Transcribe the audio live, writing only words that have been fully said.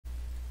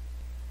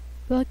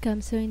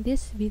Welcome. So in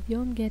this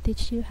video, I'm going to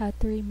teach you how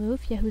to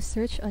remove Yahoo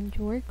search on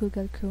your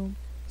Google Chrome.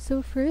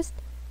 So first,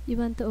 you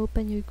want to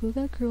open your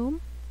Google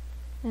Chrome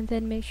and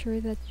then make sure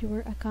that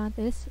your account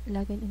is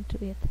logged into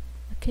it.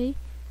 Okay?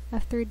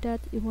 After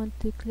that, you want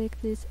to click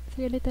these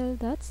three little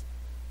dots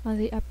on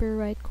the upper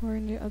right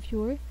corner of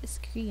your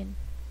screen.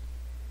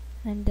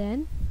 And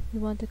then you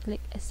want to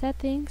click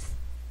Settings,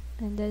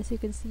 and as you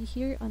can see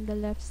here on the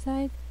left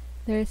side,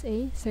 there's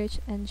a search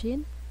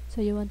engine.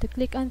 So you want to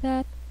click on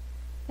that,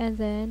 and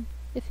then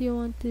if you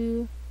want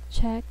to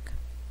check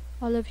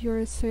all of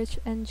your search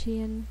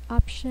engine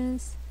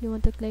options, you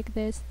want to click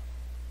this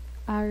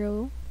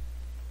arrow.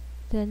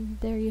 Then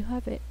there you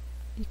have it.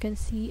 You can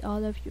see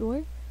all of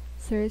your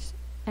search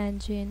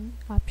engine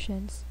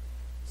options.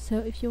 So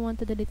if you want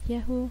to delete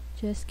Yahoo,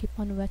 just keep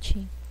on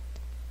watching.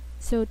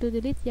 So to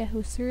delete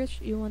Yahoo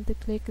search, you want to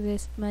click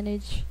this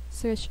Manage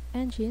Search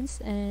Engines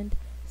and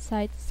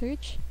Site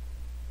Search,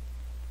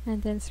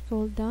 and then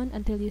scroll down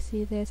until you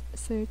see this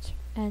Search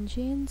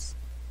Engines.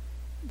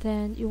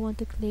 Then you want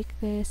to click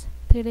this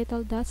three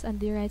little dots on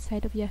the right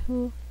side of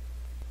Yahoo,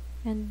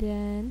 and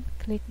then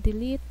click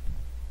Delete,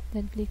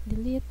 then click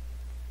Delete.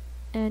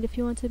 And if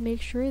you want to make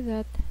sure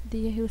that the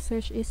Yahoo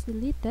search is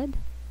deleted,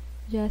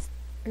 just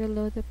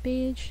reload the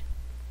page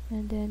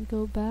and then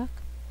go back.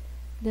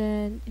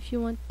 Then if you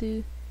want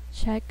to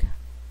check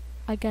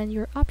again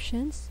your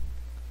options,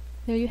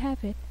 there you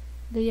have it.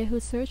 The Yahoo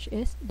search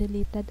is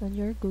deleted on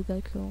your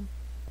Google Chrome.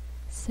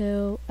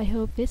 So I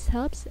hope this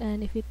helps,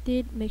 and if it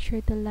did, make sure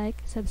to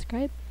like,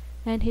 subscribe,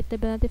 and hit the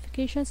bell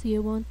notification so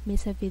you won't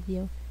miss a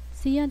video.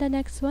 See you on the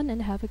next one,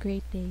 and have a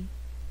great day.